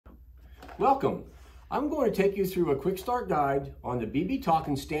Welcome. I'm going to take you through a quick start guide on the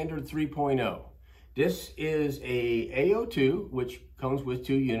BbTALKIN Standard 3.0. This is a AO2, which comes with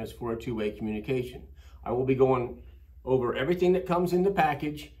 2 units for a two-way communication. I will be going over everything that comes in the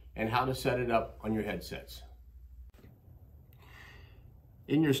package and how to set it up on your headsets.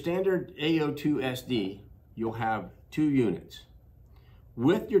 In your standard AO2 SD, you'll have 2 units.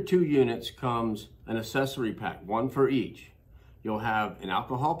 With your 2 units comes an accessory pack, one for each. You'll have an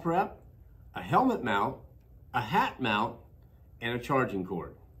alcohol prep, a helmet mount, a hat mount, and a charging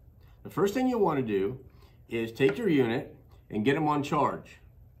cord. The first thing you'll want to do is take your unit and get them on charge.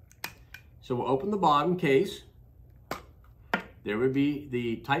 So we'll open the bottom case. There would be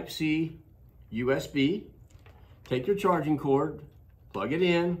the Type-C USB. Take your charging cord, plug it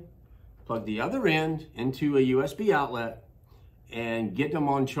in, plug the other end into a USB outlet, and get them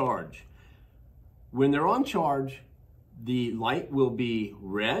on charge. When they're on charge, the light will be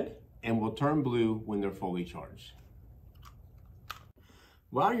red and will turn blue when they're fully charged.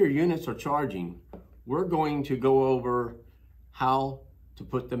 While your units are charging, we're going to go over how to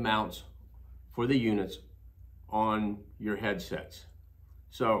put the mounts for the units on your headsets.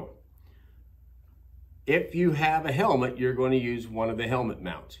 So, if you have a helmet, you're going to use one of the helmet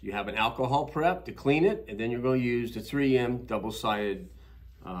mounts. You have an alcohol prep to clean it, and then you're going to use the 3M double-sided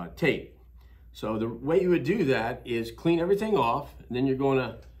tape. So the way you would do that is clean everything off, and then you're going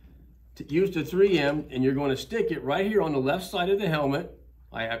to use the 3M, and you're going to stick it right here on the left side of the helmet,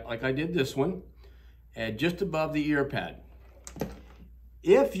 like I did this one, and just above the ear pad.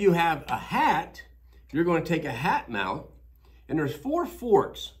 If you have a hat, you're going to take a hat mount, and there's 4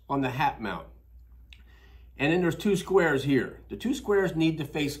 forks on the hat mount. And then there's 2 squares here. The 2 squares need to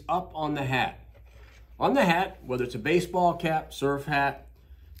face up on the hat. On the hat, whether it's a baseball cap, surf hat,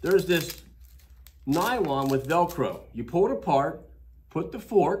 there's this nylon with Velcro. You pull it apart, put the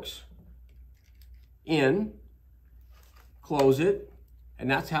forks in, close it, and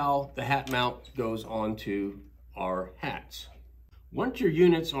that's how the hat mount goes onto our hats. Once your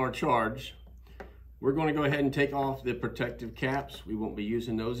units are charged, we're going to go ahead and take off the protective caps. We won't be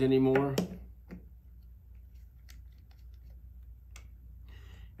using those anymore.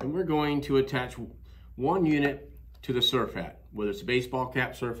 And we're going to attach one unit to the surf hat. Whether it's a baseball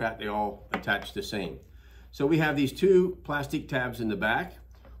cap, surf hat, they all attach the same. So we have these 2 plastic tabs in the back.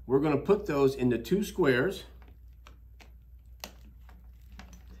 We're going to put those into 2 squares.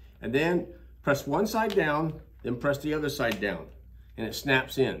 And then press one side down, then press the other side down, and it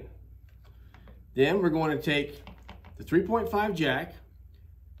snaps in. Then we're going to take the 3.5 jack,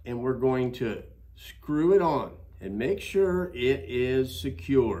 and we're going to screw it on and make sure it is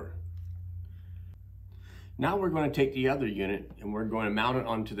secure. Now we're going to take the other unit and we're going to mount it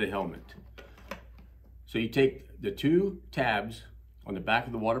onto the helmet. So you take the 2 tabs on the back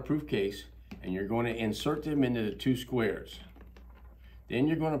of the waterproof case and you're going to insert them into the 2 squares. Then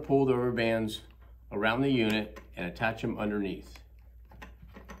you're going to pull the rubber bands around the unit and attach them underneath.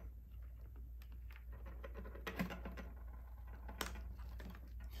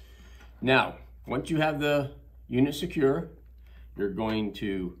 Now, once you have the unit secure, you're going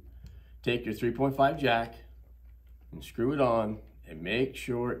to take your 3.5 jack and screw it on and make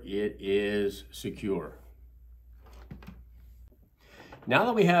sure it is secure. Now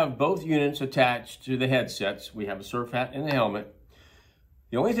that we have both units attached to the headsets, we have a surf hat and a helmet.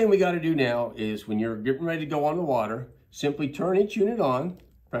 The only thing we got to do now is when you're getting ready to go on the water, simply turn each unit on,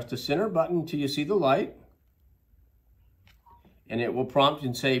 press the center button until you see the light, and it will prompt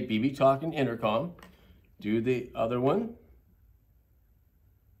and say BbTALKIN intercom. Do the other one.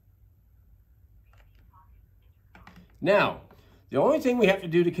 Now, the only thing we have to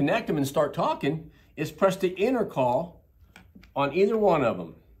do to connect them and start talking is press the intercall on either one of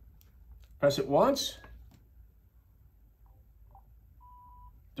them. Press it once.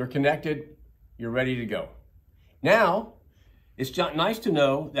 They're connected. You're ready to go. Now, it's nice to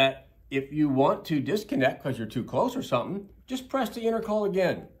know that if you want to disconnect because you're too close or something, just press the intercall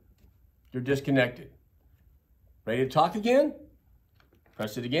again. You're disconnected. Ready to talk again?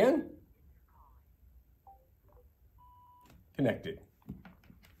 Press it again. Connected.